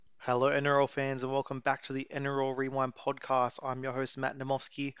Hello, NRL fans, and welcome back to the NRL Rewind podcast. I'm your host, Matt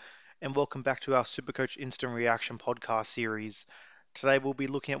Namovsky, and welcome back to our Supercoach Instant Reaction podcast series. Today, we'll be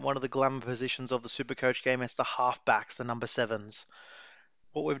looking at one of the glamour positions of the Supercoach game. It's the halfbacks, the number sevens.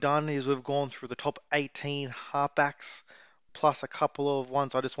 What we've done is we've gone through the top 18 halfbacks, plus a couple of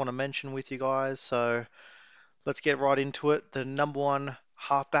ones I just want to mention with you guys. So let's get right into it. The number one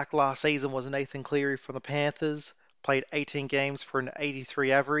halfback last season was Nathan Cleary from the Panthers. Played 18 games for an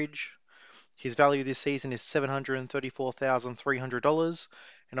 83 average. His value this season is $734,300,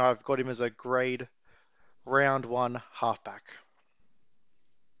 and I've got him as a grade round one halfback.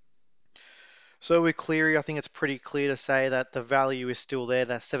 So with Cleary, I think it's pretty clear to say that the value is still there.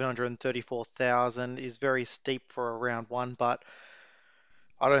 That 734,000 is very steep for a round one, but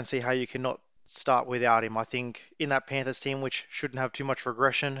I don't see how you cannot start without him. I think in that Panthers team, which shouldn't have too much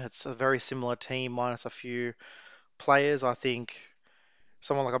regression, it's a very similar team minus a few players. I think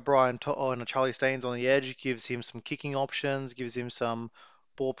someone like a Brian To'o and a Charlie Staines on the edge gives him some kicking options, gives him some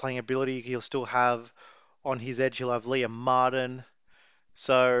ball playing ability. He'll still have on his edge, he'll have Liam Martin.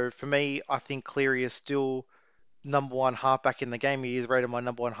 So for me, I think Cleary is still number one halfback in the game. He is rated my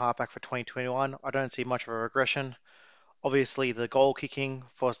number one halfback for 2021. I don't see much of a regression. Obviously, the goal kicking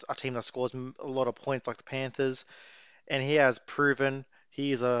for a team that scores a lot of points like the Panthers, and he has proven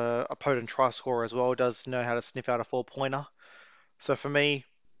he is a potent try scorer as well. Does know how to sniff out a four-pointer. So for me,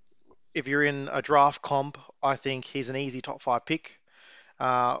 if you're in a draft comp, I think he's an easy top five pick.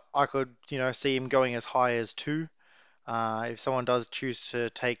 I could, see him going as high as two. If someone does choose to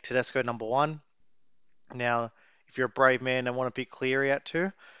take Tedesco number one, now if you're a brave man and want to pick Cleary at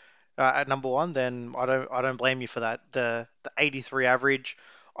two, at number one, then I don't blame you for that. The 83 average,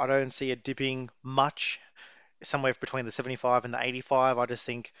 I don't see it dipping much, somewhere between the 75 and the 85. I just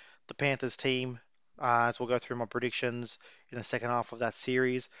think the Panthers team, as we'll go through my predictions in the second half of that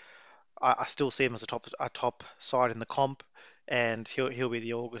series, I still see him as a top side in the comp, and he'll be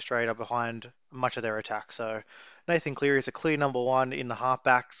the orchestrator behind much of their attack. So Nathan Cleary is a clear number one in the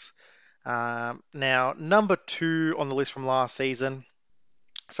halfbacks. Now number two on the list from last season,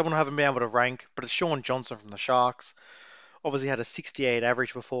 someone I haven't been able to rank, but it's Sean Johnson from the Sharks. Obviously had a 68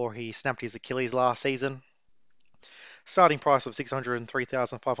 average before he snapped his Achilles last season. Starting price of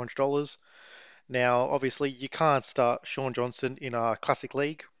 $603,500. Now, obviously, you can't start Sean Johnson in a classic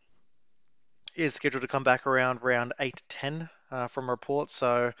league. Is scheduled to come back around round 8 to 10 from reports.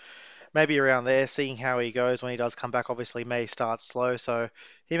 So maybe around there, seeing how he goes when he does come back. Obviously, may start slow. So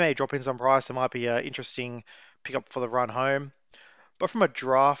he may drop in some price. It might be an interesting pickup for the run home. But from a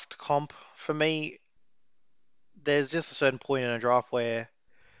draft comp, for me, there's just a certain point in a draft where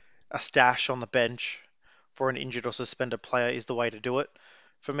a stash on the bench for an injured or suspended player is the way to do it.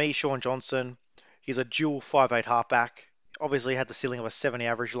 For me, Sean Johnson, he's a dual 5'8 halfback. Obviously, had the ceiling of a 70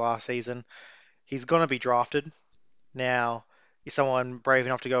 average last season. He's going to be drafted. Now, is someone brave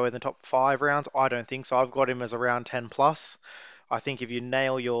enough to go in the top five rounds? I don't think so. I've got him as around 10 plus. I think if you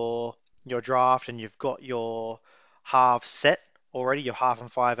nail your draft and you've got your half set already, your half and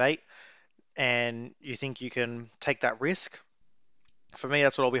 5'8, and you think you can take that risk, for me,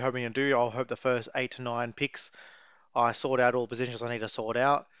 that's what I'll be hoping to do. I'll hope the first 8 to 9 picks I sort out all the positions I need to sort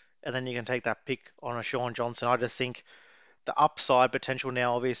out, and then you can take that pick on a Sean Johnson. I just think the upside potential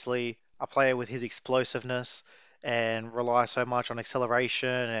now, obviously, a player with his explosiveness and rely so much on acceleration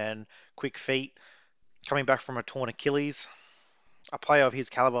and quick feet, coming back from a torn Achilles, a player of his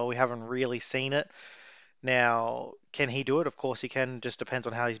caliber, we haven't really seen it. Now, can he do it? Of course he can. Just depends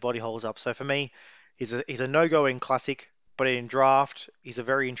on how his body holds up. So for me, he's a no-go in classic, but in draft, he's a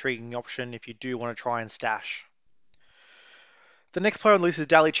very intriguing option if you do want to try and stash. The next player on the list is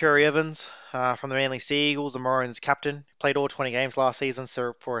Daly Cherry Evans from the Manly Sea Eagles, the Maroons captain. Played all 20 games last season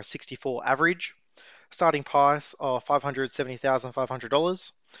so for a 64 average. Starting price of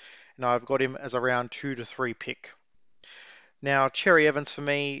 $570,500, and I've got him as around 2 to 3 pick. Now, Cherry Evans for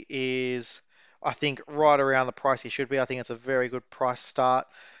me is, I think, right around the price he should be. I think it's a very good price start.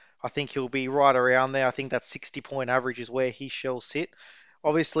 I think he'll be right around there. I think that 60-point average is where he shall sit.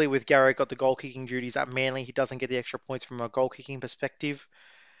 Obviously, with Garrett got the goal kicking duties at Manly, he doesn't get the extra points from a goal kicking perspective.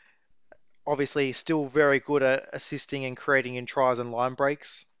 Obviously, still very good at assisting and creating in tries and line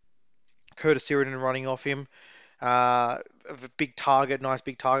breaks. Curtis Sironen running off him. A big target, nice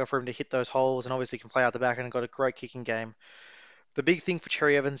big target for him to hit those holes, and obviously can play out the back and got a great kicking game. The big thing for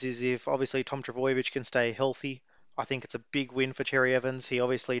Cherry Evans is if obviously Tom Trbojevic can stay healthy, I think it's a big win for Cherry Evans. He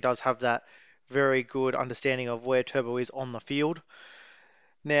obviously does have that very good understanding of where Turbo is on the field.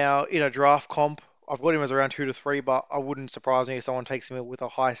 Now, in a draft comp, I've got him as around 2 to 3, but I wouldn't surprise me if someone takes him with a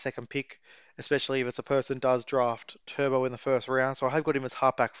high second pick especially if it's a person does draft Turbo in the first round. So I have got him as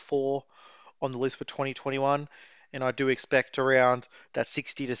halfback 4 on the list for 2021, and I do expect around that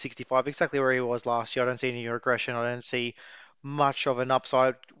 60 to 65, exactly where he was last year. I don't see any regression. I don't see much of an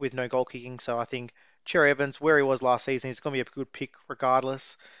upside with no goal kicking. So I think Cherry Evans, where he was last season, he's going to be a good pick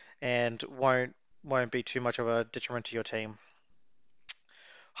regardless, and won't be too much of a detriment to your team.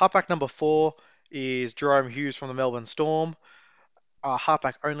 Halfback number 4 is Jerome Hughes from the Melbourne Storm.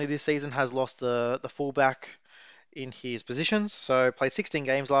 Halfback only this season, has lost the fullback in his positions. So played 16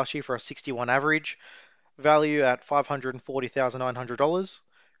 games last year for a 61 average, value at $540,900,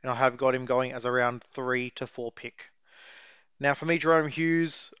 and I have got him going as around 3 to 4 pick. Now for me, Jerome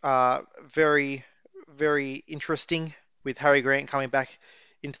Hughes, very interesting with Harry Grant coming back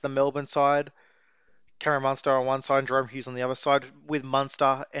into the Melbourne side. Cameron Munster on one side and Jerome Hughes on the other side, with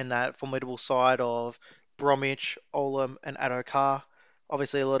Munster and that formidable side of Bromwich, Olam, and Addo-Carr.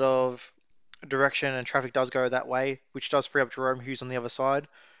 Obviously, a lot of direction and traffic does go that way, which does free up Jerome Hughes on the other side,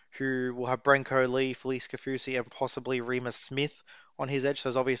 who will have Branko Lee, Felice Kafusi, and possibly Remus Smith on his edge. So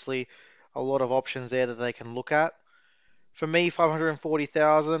there's obviously a lot of options there that they can look at. For me,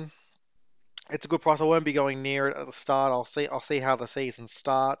 540,000, it's a good price. I won't be going near it at the start. I'll see how the season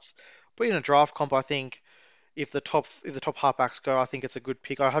starts. But in a draft comp, I think if the top halfbacks go, I think it's a good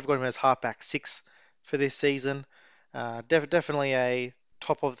pick. I have got him as halfback 6 for this season. Definitely a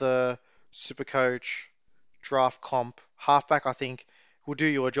top of the Supercoach draft comp halfback. I think will do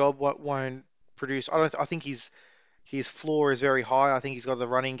you a job. What won't produce? I don't. I think his floor is very high. I think he's got the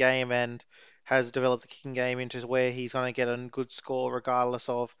running game and has developed the kicking game into where he's going to get a good score regardless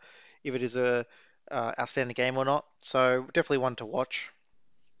of if it is a outstanding game or not. So definitely one to watch.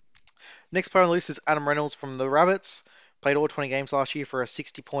 Next player on the list is Adam Reynolds from the Rabbits. Played all 20 games last year for a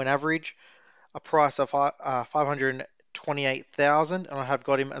 60-point average, a price of 528,000, and I have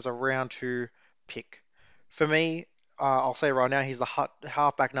got him as a round 2 pick. For me, I'll say right now, he's the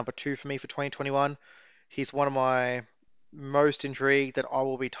halfback number 2 for me for 2021. He's one of my most intrigued that I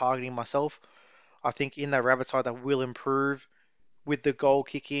will be targeting myself. I think in that Rabbit side that will improve with the goal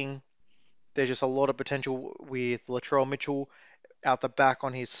kicking. There's just a lot of potential with Latrell Mitchell out the back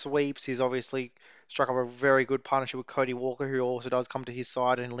on his sweeps. He's obviously struck up a very good partnership with Cody Walker, who also does come to his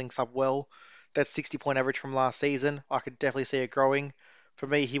side and links up well. That 60-point average from last season, I could definitely see it growing. For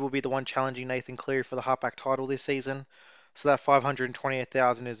me, he will be the one challenging Nathan Cleary for the halfback title this season. So that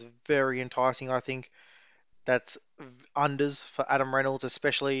 528,000 is very enticing. I think that's unders for Adam Reynolds,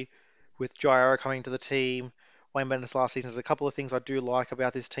 especially with Jairo coming to the team. Wayne Bennett's last season. There's a couple of things I do like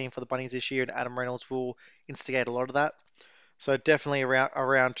about this team for the Bunnies this year, and Adam Reynolds will instigate a lot of that. So definitely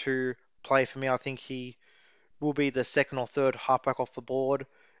around 2 play for me. I think he will be the second or third halfback off the board.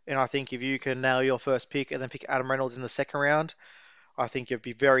 And I think if you can nail your first pick and then pick Adam Reynolds in the second round, I think you'd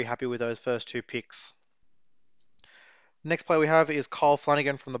be very happy with those first 2 picks. Next player we have is Kyle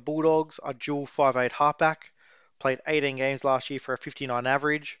Flanagan from the Bulldogs, a dual 5'8" halfback. Played 18 games last year for a 59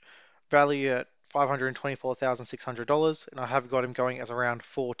 average, value at $524,600, and I have got him going as around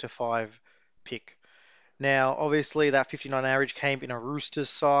 4 to 5 pick. Now, obviously, that 59 average came in a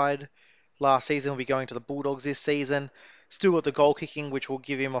Roosters side last season. Will be going to the Bulldogs this season. Still got the goal kicking, which will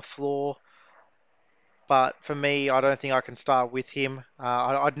give him a floor. But for me, I don't think I can start with him.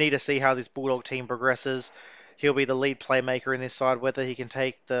 I'd need to see how this Bulldog team progresses. He'll be the lead playmaker in this side, whether he can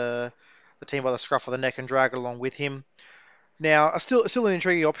take the team by the scruff of the neck and drag it along with him. Now, still an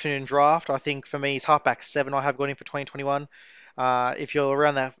intriguing option in draft. I think for me, he's halfback 7. I have got him for 2021. If you're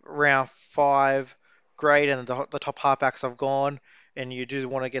around that round 5 grade and the top halfbacks have gone, and you do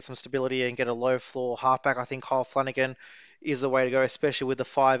want to get some stability and get a low floor halfback, I think Kyle Flanagan is the way to go, especially with the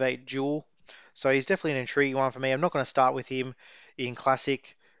 5'8" dual. So he's definitely an intriguing one for me. I'm not going to start with him in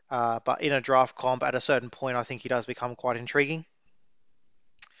Classic, but in a draft comp at a certain point, I think he does become quite intriguing.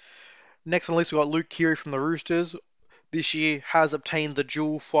 Next on the list, we've got Luke Keary from the Roosters. This year has obtained the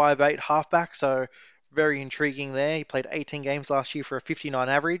dual 5'8" halfback, so very intriguing there. He played 18 games last year for a 59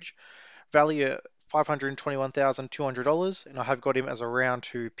 average, value at $521,200, and I have got him as a round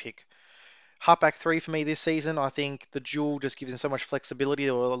 2 pick. Halfback 3 for me this season. I think the dual just gives him so much flexibility.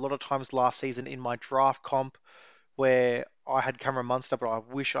 There were a lot of times last season in my draft comp where I had Cameron Munster, but I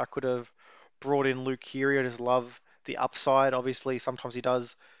wish I could have brought in Luke Keary. I just love the upside. Obviously, sometimes he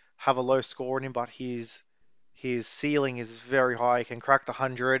does have a low score in him, but his ceiling is very high. He can crack the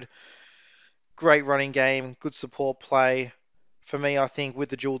 100. Great running game, good support play. For me, I think with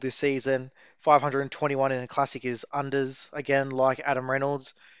the dual this season, 521 in a classic is unders, again, like Adam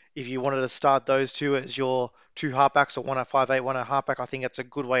Reynolds. If you wanted to start those 2 as your 2 halfbacks, or one at 5'8", one at halfback, I think that's a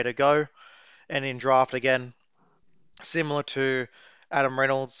good way to go. And in draft, again, similar to Adam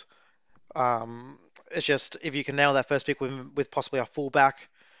Reynolds, It's just if you can nail that first pick with possibly a fullback.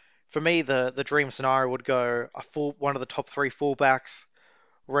 For me, the dream scenario would go one of the top three fullbacks,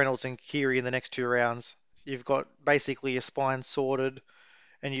 Reynolds and Keary in the next two rounds. You've got basically your spine sorted,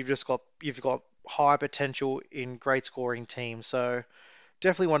 and you've got high potential in great scoring teams. So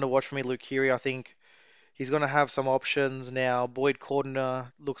definitely one to watch for me, Luke Keary. I think he's going to have some options now. Boyd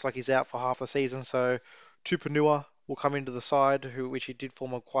Cordner looks like he's out for half the season, so Tupanua will come into the side, which he did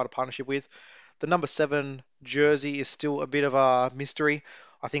form quite a partnership with. The number seven jersey is still a bit of a mystery.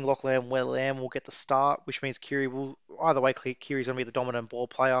 I think Lachlan Lamb will get the start, which means Kiri will either way. Kiri's going to be the dominant ball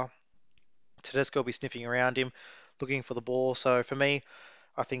player. Tedesco will be sniffing around him, looking for the ball. So for me,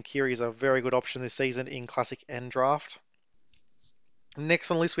 I think Kiri is a very good option this season in Classic and Draft. Next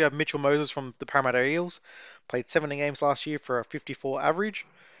on the list, we have Mitchell Moses from the Parramatta Eels. Played 70 games last year for a 54 average.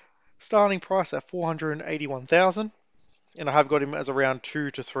 Starting price at 481,000, and I have got him as a round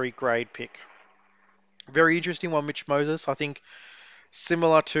 2 to 3 grade pick. Very interesting one, Mitch Moses. I think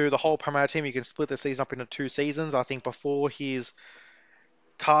similar to the whole Parramatta team, you can split the season up into two seasons. I think before his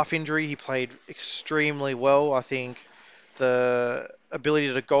calf injury, he played extremely well. I think the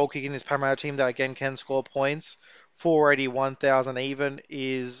ability to goal kick in his Parramatta team that again can score points, 481,000 even,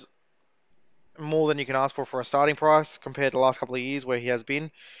 is more than you can ask for a starting price compared to the last couple of years where he has been.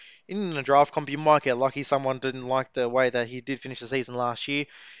 In a draft comp, you might get lucky. Someone didn't like the way that he did finish the season last year.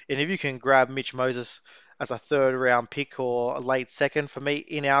 And if you can grab Mitch Moses as a third round pick or a late second, for me,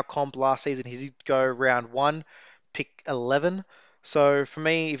 in our comp last season, he did go round one, pick 11. So for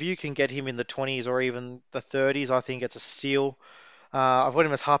me, if you can get him in the 20s or even the 30s, I think it's a steal. I've got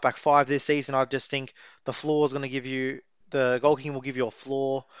him as halfback five this season. I just think the floor is going to give you, the goal kicking will give you a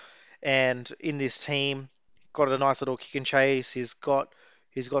floor. And in this team, got a nice little kick and chase. He's got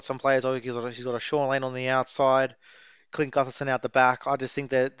some players. He's got a Sean Lane on the outside, Clint Gutherson out the back. I just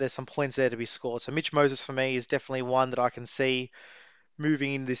think that there's some points there to be scored. So Mitch Moses for me is definitely one that I can see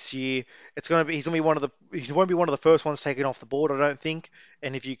moving in this year. He won't be one of the first ones taken off the board, I don't think.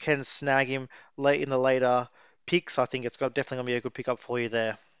 And if you can snag him late in the later picks, I think definitely gonna be a good pickup for you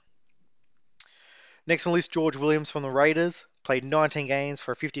there. Next on the list, George Williams from the Raiders. Played 19 games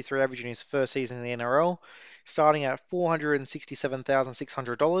for a 53 average in his first season in the NRL, starting at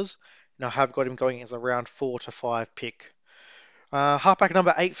 $467,600. And I have got him going as a round 4 to 5 pick. Halfback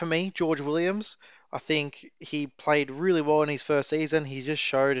number 8 for me, George Williams. I think he played really well in his first season. He just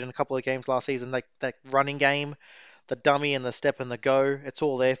showed in a couple of games last season that running game, the dummy and the step and the go, it's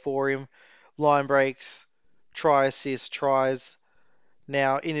all there for him. Line breaks, try assists, tries.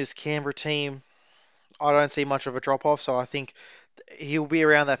 Now in his Canberra team, I don't see much of a drop off, so I think he'll be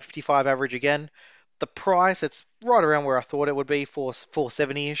around that 55 average again. The price, it's right around where I thought it would be, for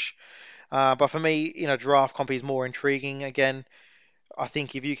 470-ish. But for me, in a draft comp, he's more intriguing. Again, I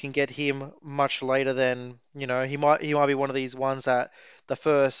think if you can get him much later, then he might be one of these ones that the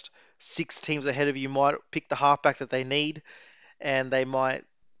first six teams ahead of you might pick the halfback that they need, and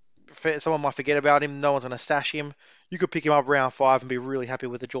someone might forget about him. No one's going to stash him. You could pick him up round five and be really happy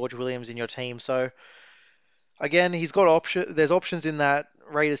with the George Williams in your team. So again, he's got option. There's options in that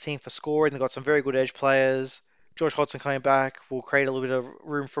Raiders team for scoring. They've got some very good edge players. George Hodgson coming back will create a little bit of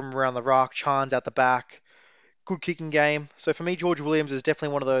room from around the ruck. Chan's out the back. Good kicking game. So for me, George Williams is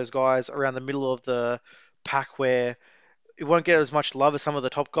definitely one of those guys around the middle of the pack where it won't get as much love as some of the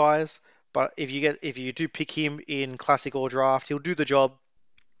top guys. But if you do pick him in classic or draft, he'll do the job.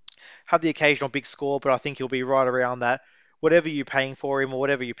 Have the occasional big score, but I think he'll be right around that. Whatever you're paying for him or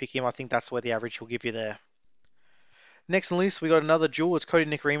whatever you pick him, I think that's where the average will give you there. Next on the list, we got another dual. It's Cody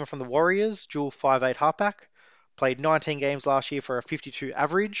Nikorima from the Warriors, dual 5'8" halfback. Played 19 games last year for a 52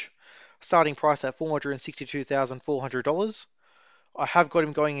 average. Starting price at $462,400. I have got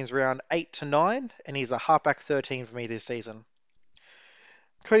him going in round 8 to 9, and he's a halfback 13 for me this season.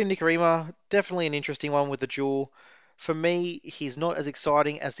 Cody Nikorima, definitely an interesting one with the dual. For me, he's not as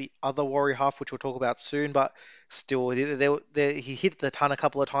exciting as the other Warrior half, which we'll talk about soon, but still, he hit the ton a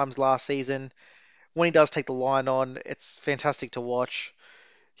couple of times last season. When he does take the line on, it's fantastic to watch.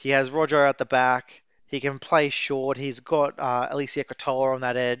 He has Roger at the back. He can play short. He's got Alicia Katoa on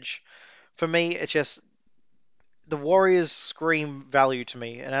that edge. For me, it's just the Warriors scream value to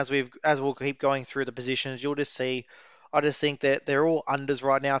me, and as we'll keep going through the positions, you'll just see. I just think that they're all unders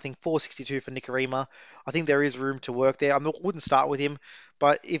right now. I think 462 for Nikorima. I think there is room to work there. Wouldn't start with him,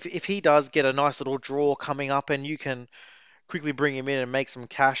 but if he does get a nice little draw coming up, and you can quickly bring him in and make some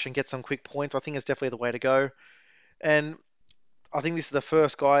cash and get some quick points, I think it's definitely the way to go. And I think this is the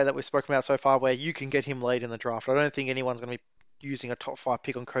first guy that we've spoken about so far where you can get him late in the draft. I don't think anyone's going to be using a top five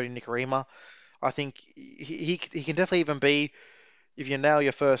pick on Cody Nikorima. I think he can definitely even be If you nail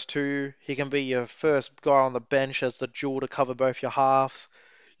your first two, he can be your first guy on the bench as the dual to cover both your halves.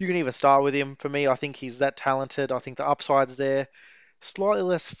 You can even start with him. For me, I think he's that talented. I think the upside's there. Slightly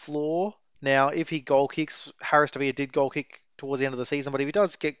less floor. Now, if he goal kicks, Harris Tavia did goal kick towards the end of the season, but if he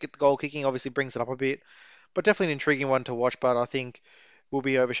does get the goal kicking, obviously brings it up a bit. But definitely an intriguing one to watch, but I think will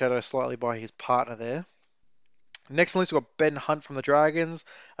be overshadowed slightly by his partner there. Next on the list, we've got Ben Hunt from the Dragons,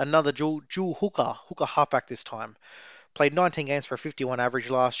 another dual hooker halfback this time. Played 19 games for a 51 average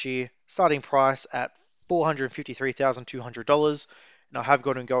last year. Starting price at $453,200. And I have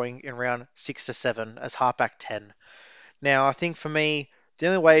got him going in round 6 to 7 as halfback 10. Now, I think for me, the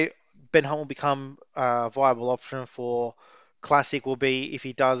only way Ben Hunt will become a viable option for Classic will be if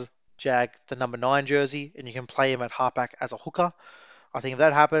he does jag the number 9 jersey and you can play him at halfback as a hooker. I think if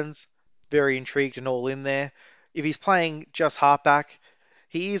that happens, very intrigued and all in there. If he's playing just halfback,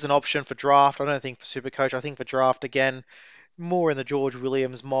 he is an option for draft. I don't think for Supercoach. I think for draft, again, more in the George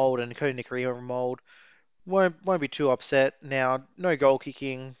Williams mold and Cody Nicarima mold. Won't be too upset. Now, no goal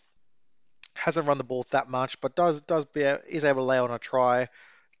kicking, hasn't run the ball that much, but is able to lay on a try.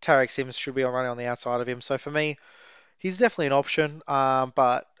 Tarek Sims should be running on the outside of him. So for me, he's definitely an option.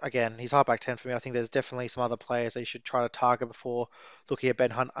 But again, he's halfback 10 for me. I think there's definitely some other players that you should try to target before looking at Ben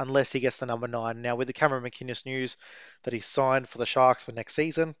Hunt, unless he gets the number 9. Now, with the Cameron McInnes news that he's signed for the Sharks for next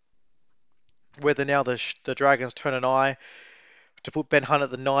season, whether now the Dragons turn an eye to put Ben Hunt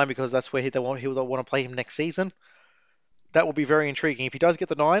at the 9 because that's where he'll want to play him next season, that will be very intriguing. If he does get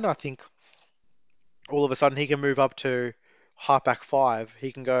the 9, I think all of a sudden he can move up to halfback 5.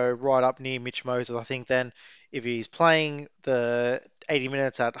 He can go right up near Mitch Moses. I think then if he's playing the 80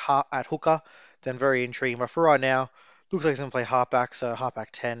 minutes at hooker, then very intriguing. But for right now, looks like he's going to play halfback, so halfback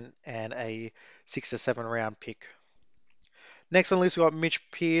 10 and a 6 to 7 round pick. Next on the list, we've got Mitch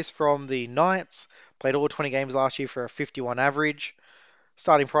Pearce from the Knights. Played all 20 games last year for a 51 average.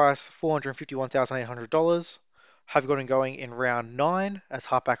 Starting price $451,800. Have got him going in round 9 as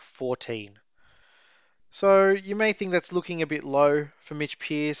halfback 14. So you may think that's looking a bit low for Mitch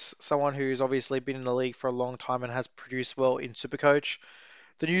Pearce, someone who's obviously been in the league for a long time and has produced well in Supercoach.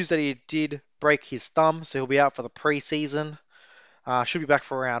 The news that he did break his thumb, so he'll be out for the preseason. Should be back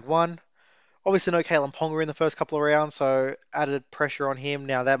for round 1. Obviously, no Kalen Ponga in the first couple of rounds, so added pressure on him.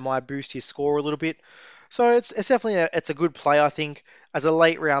 Now that might boost his score a little bit. So it's definitely it's a good play, I think. As a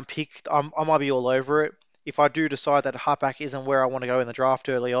late round pick, I might be all over it. If I do decide that halfback isn't where I want to go in the draft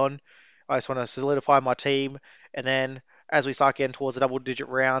early on, I just want to solidify my team, and then as we start getting towards the double-digit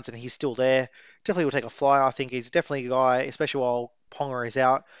rounds and he's still there, definitely will take a flyer. I think he's definitely a guy, especially while Ponga is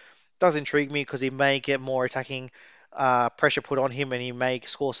out, does intrigue me because he may get more attacking pressure put on him and he may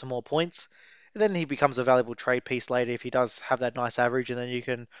score some more points. And then he becomes a valuable trade piece later if he does have that nice average, and then you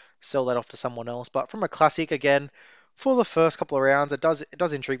can sell that off to someone else. But from a classic, again, for the first couple of rounds, it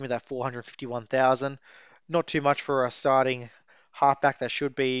does intrigue me that 451,000. Not too much for a starting halfback that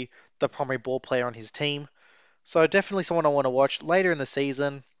should be the primary ball player on his team. So definitely someone I want to watch later in the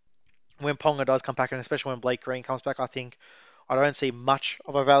season when Ponga does come back, and especially when Blake Green comes back. I don't see much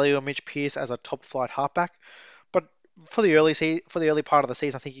of a value on Mitch Pearce as a top flight halfback. But for the early part of the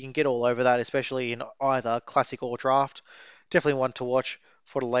season, I think you can get all over that, especially in either classic or draft. Definitely one to watch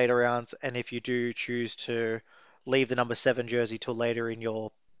for the later rounds, and if you do choose to leave the number 7 jersey till later in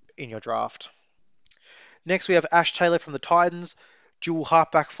your draft. Next, we have Ash Taylor from the Titans, dual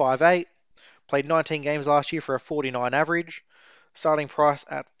halfback 5'8", played 19 games last year for a 49 average. Starting price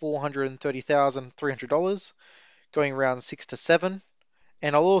at $430,300, going around 6 to 7.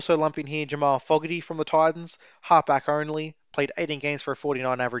 And I'll also lump in here Jamal Fogarty from the Titans, halfback only, played 18 games for a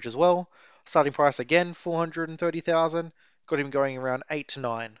 49 average as well. Starting price again, 430,000, got him going around 8 to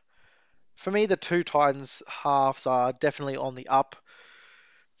 9. For me, the two Titans halves are definitely on the up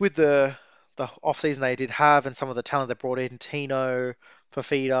with the offseason they did have and some of the talent they brought in, Tino,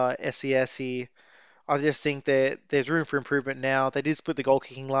 Fafita, SESE. I just think that there's room for improvement now. They did split the goal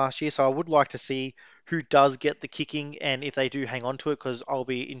kicking last year, so I would like to see who does get the kicking and if they do hang on to it, because I'll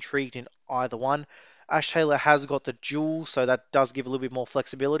be intrigued in either one. Ash Taylor has got the dual, so that does give a little bit more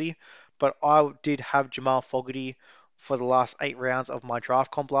flexibility. But I did have Jamal Fogarty for the last 8 rounds of my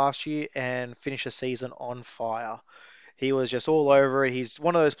draft comp last year and finished the season on fire. He was just all over it. He's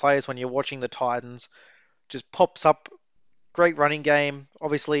one of those players when you're watching the Titans, just pops up, great running game,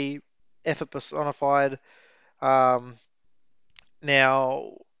 obviously effort personified. Um,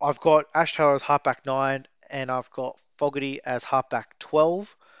 Now, I've got Ash Taylor as halfback 9 and I've got Fogarty as halfback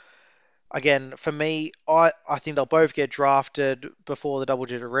 12. Again, for me, I think they'll both get drafted before the double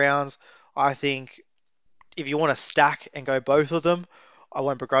digit rounds. I think if you want to stack and go both of them, I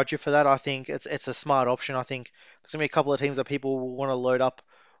won't begrudge you for that. I think it's a smart option. I think there's gonna be a couple of teams that people will want to load up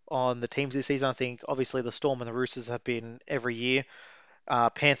on the teams this season. I think obviously the Storm and the Roosters have been every year.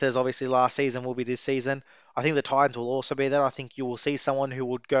 Panthers obviously last season will be this season. I think the Titans will also be there. I think you will see someone who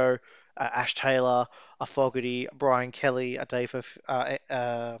would go Ash Taylor, a Fogarty, Brian Kelly, a David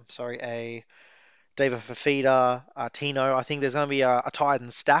Fafita, Tino. I think there's going to be a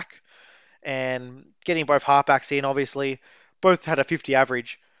Titans stack, and getting both halfbacks in, obviously, both had a 50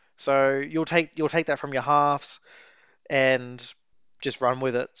 average. So you'll take that from your halves and just run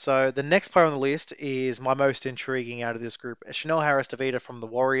with it. So the next player on the list is my most intriguing out of this group. Chanel Harris-Tavita from the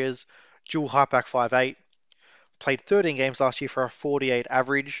Warriors, dual halfback 5'8", played 13 games last year for a 48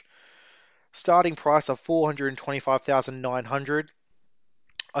 average, starting price of 425,900.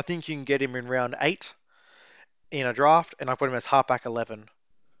 I think you can get him in round 8 in a draft, and I put him as halfback 11.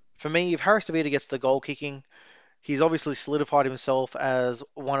 For me, if Harris-Tavita gets the goal kicking, he's obviously solidified himself as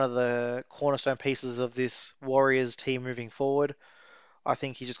one of the cornerstone pieces of this Warriors team moving forward. I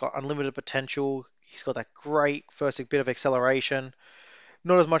think he just got unlimited potential. He's got that great first bit of acceleration.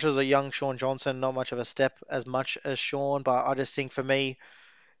 Not as much as a young Sean Johnson, not much of a step as much as Sean, but I just think for me,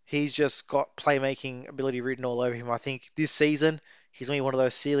 he's just got playmaking ability written all over him. I think this season, he's going to be one of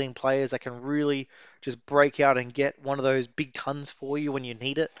those ceiling players that can really just break out and get one of those big tons for you when you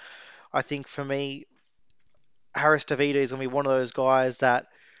need it. I think for me, Harris Tavita is going to be one of those guys that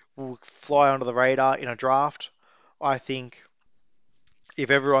will fly under the radar in a draft. I think if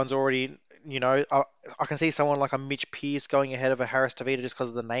everyone's already, I can see someone like a Mitch Pearce going ahead of a Harris Tavita just because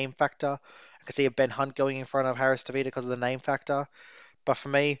of the name factor. I can see a Ben Hunt going in front of Harris Tavita because of the name factor. But for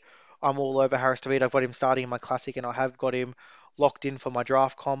me, I'm all over Harris Tavita. I've got him starting in my classic, and I have got him locked in for my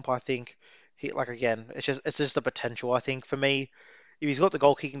draft comp. I think he, like again, it's just the potential. I think for me, if he's got the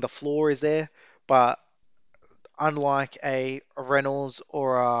goal kicking, the floor is there. But unlike a Reynolds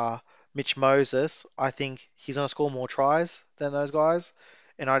or a Mitch Moses, I think he's going to score more tries than those guys.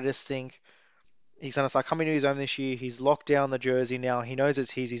 And I just think he's going to start coming to his own this year. He's locked down the jersey now. He knows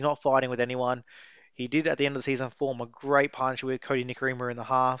it's his. He's not fighting with anyone. He did at the end of the season form a great partnership with Cody Nikorima in the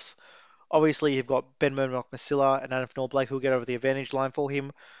halves. Obviously, you've got Ben Murdoch Masilla and Adam Blake who'll get over the advantage line for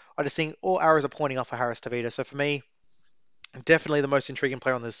him. I just think all arrows are pointing up for Harris Tavita. So for me, definitely the most intriguing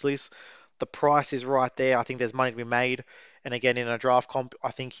player on this list. The price is right there. I think there's money to be made. And again, in a draft comp,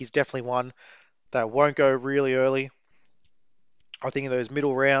 I think he's definitely one that won't go really early. I think in those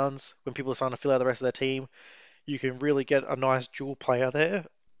middle rounds, when people are starting to fill out the rest of their team, you can really get a nice dual player there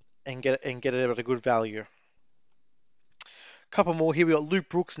and get it at a good value. Couple more here. We got Luke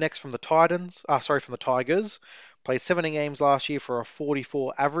Brooks next from the from the Tigers. Played 17 games last year for a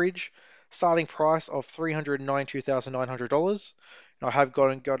 44 average. Starting price of $392,900. And I have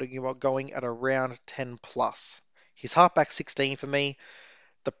got him going at around 10 plus. His halfback 16 for me.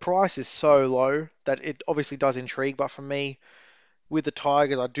 The price is so low that it obviously does intrigue, but for me, with the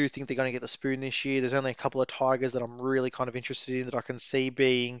Tigers, I do think they're going to get the spoon this year. There's only a couple of Tigers that I'm really kind of interested in that I can see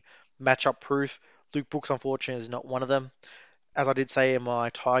being matchup proof. Luke Brooks, unfortunately, is not one of them. As I did say in my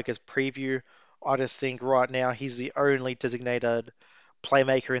Tigers preview, I just think right now he's the only designated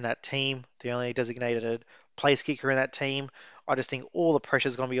playmaker in that team, the only designated place kicker in that team. I just think all the pressure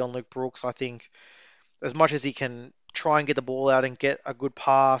is going to be on Luke Brooks. I think as much as he can try and get the ball out and get a good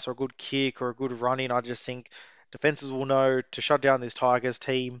pass or a good kick or a good run in, I just think defenses will know to shut down this Tigers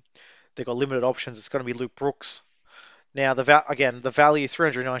team. They've got limited options. It's going to be Luke Brooks. Now, again, the value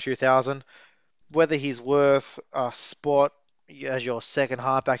 392,000. Whether he's worth a spot as your second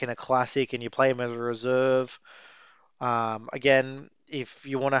halfback in a classic and you play him as a reserve. Again, if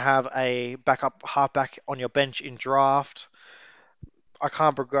you want to have a backup halfback on your bench in draft, I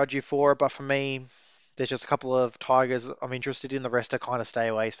can't begrudge you for it, but for me, there's just a couple of Tigers I'm interested in. The rest are kind of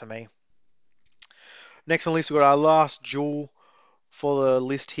stayaways for me. Next on the list, we've got our last duel for the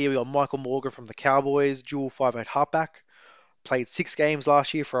list here. We got Michael Morgan from the Cowboys, dual 5'8" halfback. Played 6 games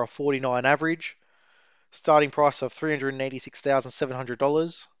last year for a 49 average. Starting price of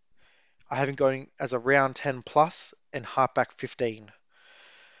 $386,700. I have him going as a round 10 plus and halfback 15.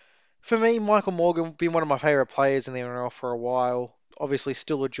 For me, Michael Morgan been one of my favourite players in the NRL for a while. Obviously,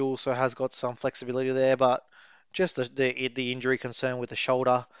 still a dual, so has got some flexibility there, but just the injury concern with the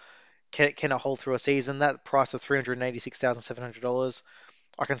shoulder cannot hold through a season. That price of $386,700,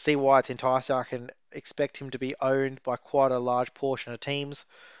 I can see why it's enticing. I can expect him to be owned by quite a large portion of teams.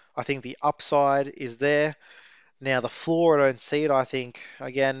 I think the upside is there. Now, the floor, I don't see it. I think,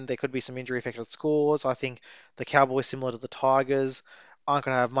 again, there could be some injury affected scores. I think the Cowboys, similar to the Tigers, aren't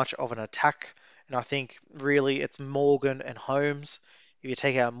going to have much of an attack. And I think really it's Morgan and Holmes. If you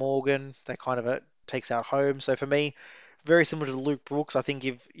take out Morgan, that kind of takes out Holmes. So for me, Very similar to Luke Brooks. I think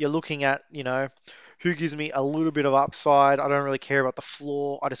if you're looking at, who gives me a little bit of upside, I don't really care about the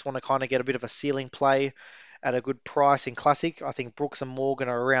floor. I just want to kind of get a bit of a ceiling play at a good price in Classic. I think Brooks and Morgan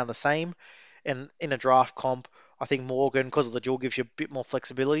are around the same. And in a draft comp, I think Morgan, because of the dual, gives you a bit more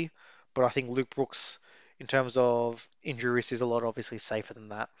flexibility. But I think Luke Brooks, in terms of injury risk, is a lot obviously safer than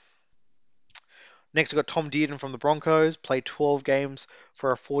that. Next, we've got Tom Dearden from the Broncos, played 12 games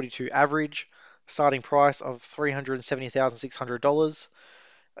for a 42 average, starting price of $370,600.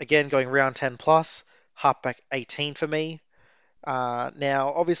 Again, going round 10 plus, halfback 18 for me.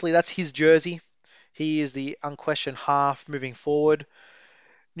 Now, obviously, that's his jersey. He is the unquestioned half moving forward.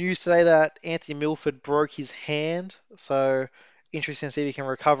 News today that Anthony Milford broke his hand, so interesting to see if he can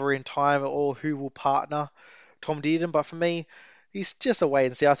recover in time or who will partner Tom Dearden. But for me, he's just a wait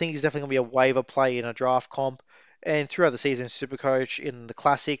and see. I think he's definitely going to be a waiver play in a draft comp. And throughout the season, Supercoach in the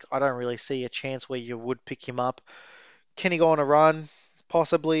Classic, I don't really see a chance where you would pick him up. Can he go on a run?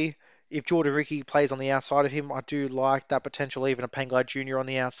 Possibly. If Jordan Ricky plays on the outside of him, I do like that potential, even a Pangai Jr. on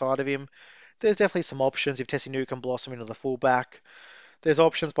the outside of him. There's definitely some options if Tessie New can blossom into the fullback. There's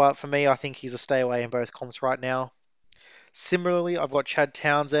options, but for me, I think he's a stay away in both comps right now. Similarly, I've got Chad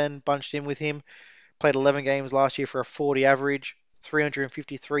Townsend bunched in with him. Played 11 games last year for a 40 average,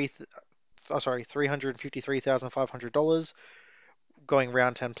 353, $353,500, going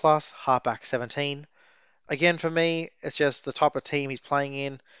round 10 plus, halfback 17. Again, for me, it's just the type of team he's playing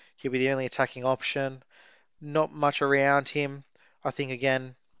in. He'll be the only attacking option. Not much around him. I think,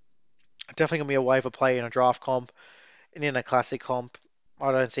 again, definitely going to be a waiver play in a draft comp and in a classic comp.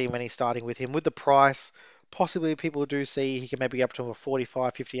 I don't see many starting with him. With the price, possibly people do see he can maybe get up to a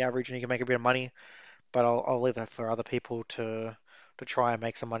 45, 50 average and he can make a bit of money, but I'll leave that for other people to try and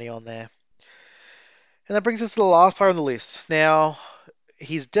make some money on there. And that brings us to the last player on the list. Now,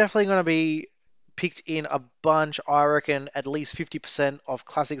 he's definitely going to be picked in a bunch. I reckon at least 50% of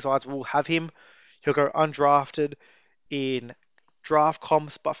classic sides will have him. He'll go undrafted in draft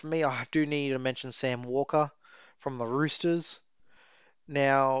comps, but for me, I do need to mention Sam Walker from the Roosters.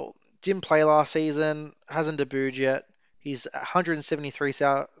 Now, didn't play last season, hasn't debuted yet. He's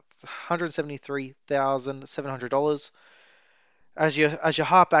 $173,700. As your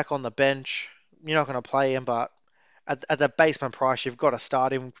halfback on the bench, you're not going to play him, but at the basement price, you've got to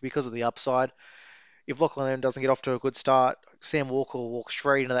start him because of the upside. If Lachlan doesn't get off to a good start, Sam Walker will walk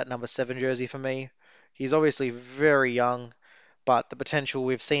straight into that number 7 jersey for me. He's obviously very young, but the potential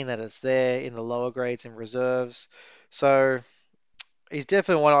we've seen that it's there in the lower grades and reserves. So he's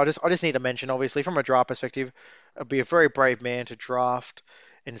definitely one I just need to mention. Obviously, from a draft perspective, it'd be a very brave man to draft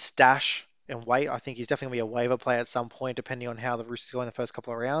and stash and wait. I think he's definitely gonna be a waiver play at some point, depending on how the Roosters go in the first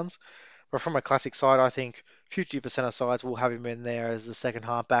couple of rounds. But from a classic side, I think 50% of sides will have him in there as the second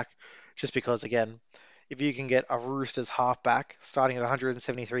halfback, just because again, if you can get a Roosters halfback starting at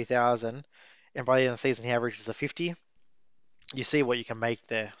 173,000, and by the end of the season he averages a 50, you see what you can make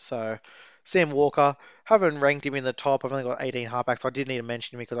there. So Sam Walker, haven't ranked him in the top. I've only got 18 halfbacks, so I did need to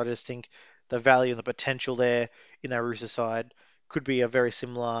mention him because I just think the value and the potential there in that Rooster side could be a very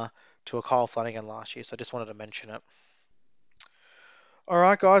similar to a Kyle Flanagan last year. So I just wanted to mention it. All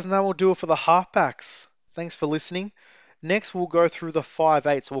right, guys, and that will do it for the halfbacks. Thanks for listening. Next, we'll go through the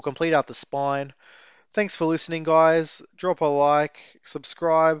 5/8. So we'll complete out the spine. Thanks for listening, guys. Drop a like,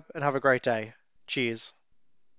 subscribe, and have a great day. Cheers.